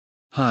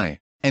Hi,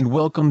 and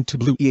welcome to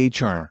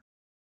blueEHR.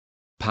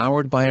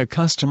 Powered by a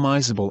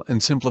customizable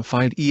and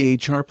simplified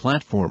EHR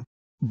platform,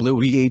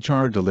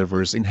 blueEHR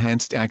delivers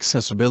enhanced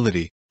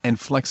accessibility and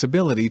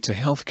flexibility to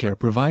healthcare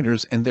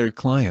providers and their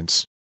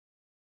clients.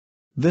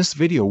 This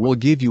video will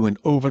give you an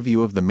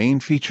overview of the main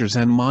features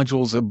and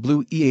modules of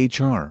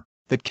blueEHR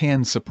that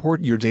can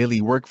support your daily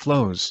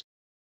workflows.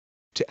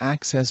 To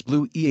access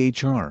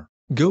blueEHR,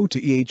 go to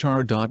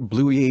ehr.blueehr.com.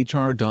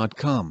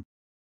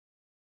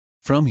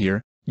 From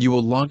here, you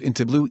will log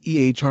into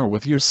blueEHR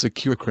with your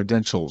secure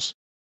credentials.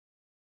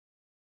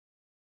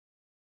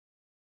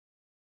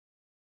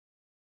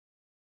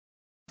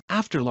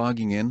 After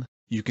logging in,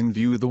 you can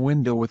view the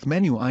window with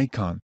menu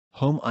icon,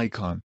 home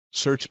icon,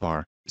 search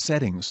bar,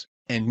 settings,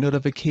 and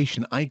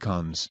notification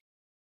icons.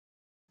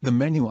 The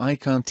menu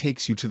icon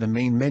takes you to the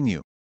main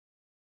menu,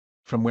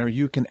 from where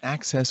you can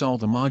access all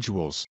the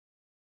modules.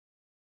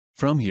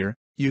 From here,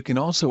 you can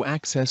also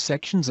access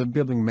sections of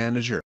Billing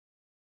Manager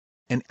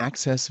and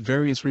access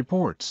various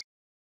reports.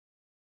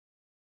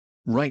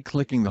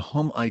 Right-clicking the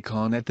home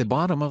icon at the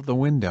bottom of the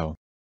window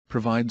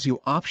provides you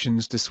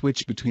options to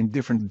switch between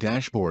different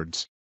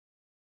dashboards.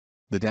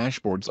 The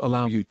dashboards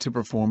allow you to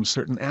perform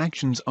certain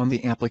actions on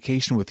the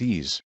application with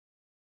ease.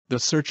 The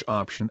search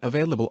option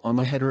available on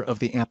the header of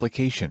the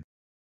application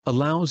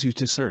allows you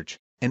to search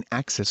and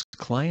access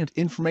client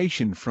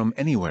information from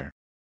anywhere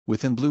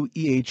within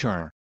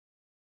blueEHR.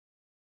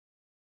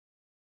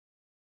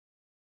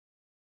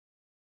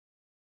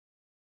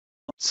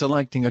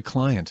 Selecting a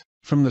client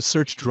from the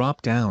search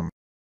drop-down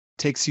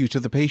takes you to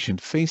the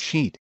patient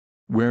Facesheet,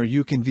 where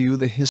you can view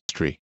the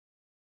history,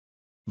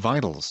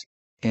 vitals,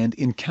 and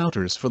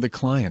encounters for the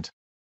client.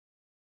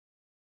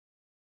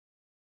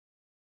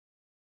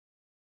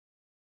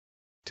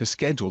 To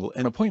schedule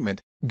an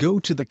appointment, go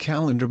to the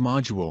Calendar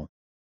module.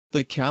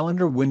 The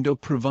Calendar window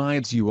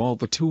provides you all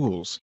the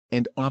tools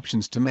and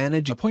options to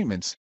manage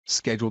appointments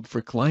scheduled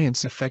for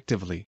clients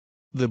effectively.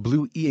 The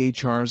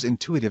blueEHR's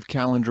intuitive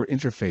calendar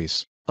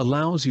interface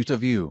allows you to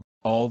view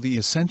all the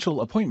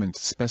essential appointment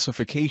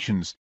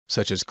specifications,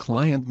 such as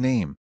client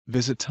name,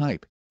 visit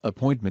type,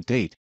 appointment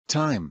date,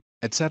 time,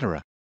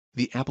 etc.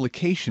 The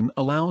application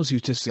allows you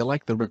to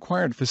select the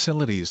required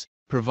facilities,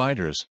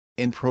 providers,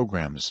 and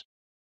programs.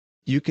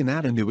 You can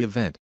add a new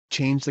event,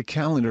 change the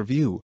calendar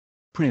view,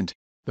 print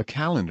the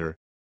calendar,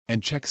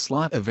 and check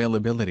slot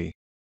availability.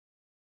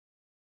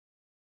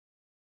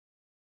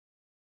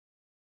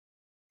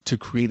 To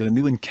create a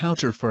new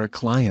encounter for a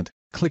client,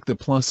 click the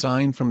plus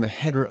sign from the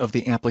header of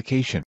the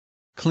application.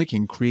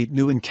 Clicking Create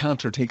New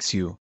Encounter takes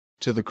you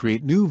to the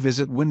Create New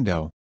Visit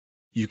window.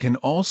 You can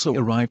also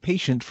arrive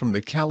patient from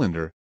the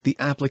calendar. The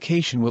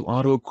application will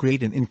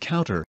auto-create an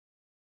encounter.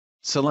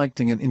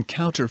 Selecting an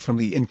encounter from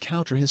the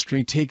encounter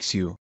history takes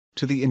you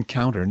to the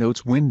Encounter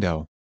Notes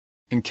window.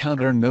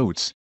 Encounter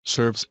Notes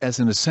serves as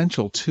an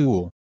essential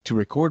tool to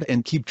record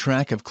and keep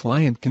track of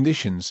client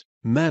conditions,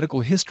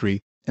 medical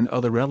history, and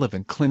other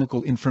relevant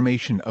clinical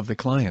information of the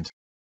client.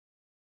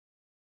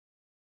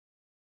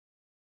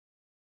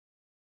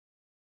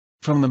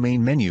 From the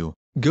main menu,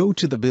 go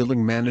to the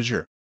Billing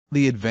Manager.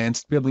 The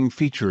advanced billing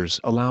features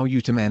allow you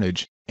to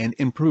manage and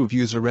improve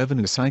user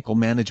revenue cycle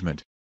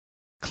management.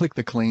 Click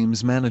the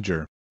Claims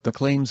Manager. The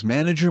Claims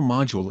Manager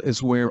module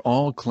is where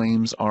all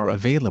claims are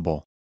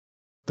available.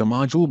 The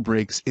module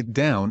breaks it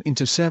down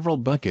into several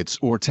buckets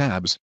or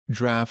tabs: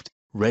 draft,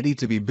 ready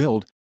to be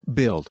billed,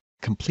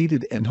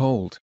 completed, and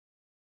hold.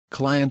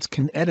 Clients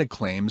can edit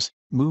claims,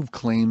 move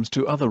claims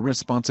to other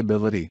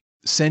responsibility,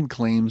 send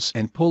claims,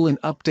 and pull in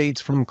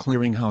updates from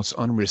Clearinghouse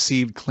on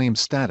received claim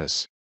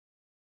status.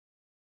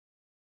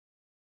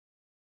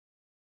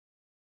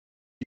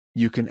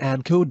 You can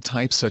add code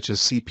types such as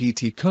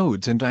CPT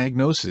codes and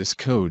diagnosis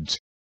codes.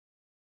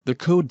 The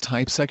Code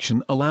Type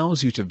section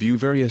allows you to view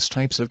various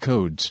types of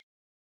codes.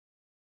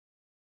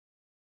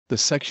 The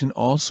section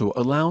also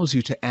allows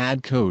you to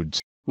add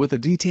codes with the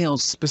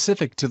details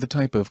specific to the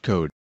type of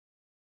code.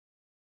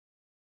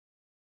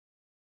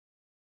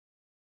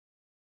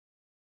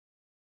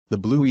 The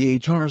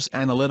blueEHR's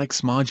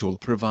Analytics module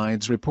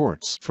provides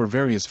reports for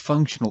various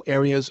functional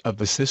areas of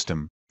the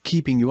system,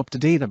 keeping you up to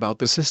date about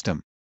the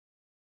system.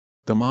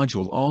 The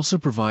module also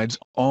provides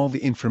all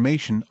the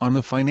information on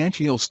the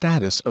financial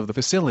status of the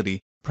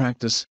facility,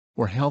 practice,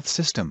 or health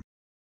system.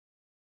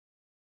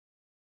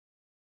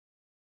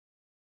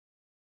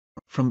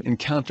 From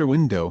Encounter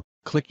window,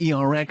 click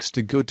ERX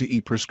to go to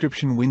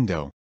ePrescription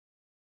window.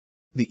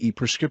 The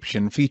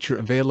ePrescription feature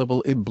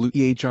available in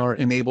blueEHR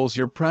enables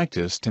your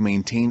practice to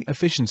maintain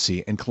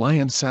efficiency and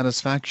client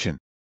satisfaction.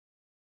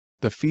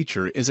 The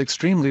feature is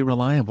extremely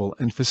reliable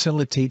and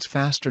facilitates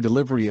faster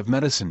delivery of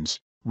medicines,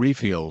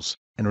 refills,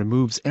 and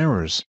removes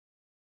errors.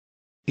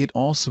 It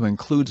also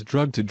includes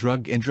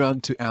drug-to-drug and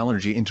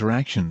drug-to-allergy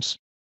interactions,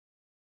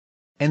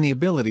 and the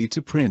ability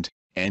to print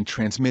and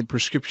transmit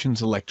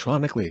prescriptions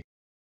electronically.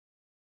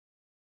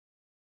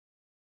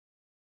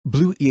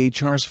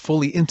 blueEHR's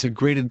fully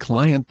integrated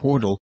client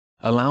portal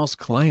allows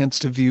clients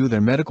to view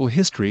their medical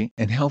history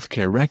and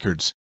healthcare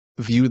records,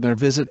 view their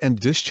visit and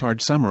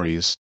discharge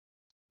summaries,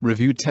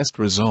 review test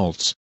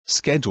results,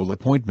 schedule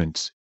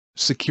appointments,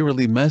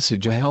 securely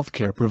message a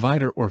healthcare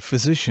provider or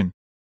physician,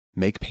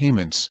 make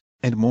payments,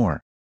 and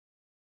more.